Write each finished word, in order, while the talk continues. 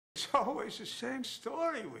It's always the same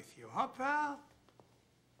story with you, huh, pal?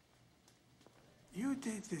 You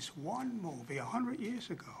did this one movie 100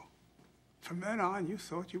 years ago. From then on, you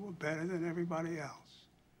thought you were better than everybody else.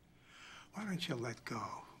 Why don't you let go?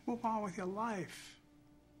 Move on with your life.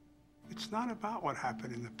 It's not about what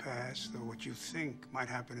happened in the past or what you think might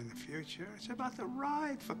happen in the future. It's about the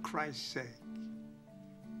ride, for Christ's sake.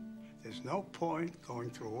 There's no point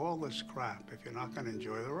going through all this crap if you're not going to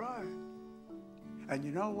enjoy the ride. And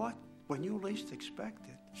you know what? When you least expect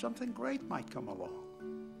it, something great might come along.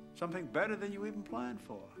 Something better than you even planned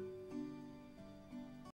for.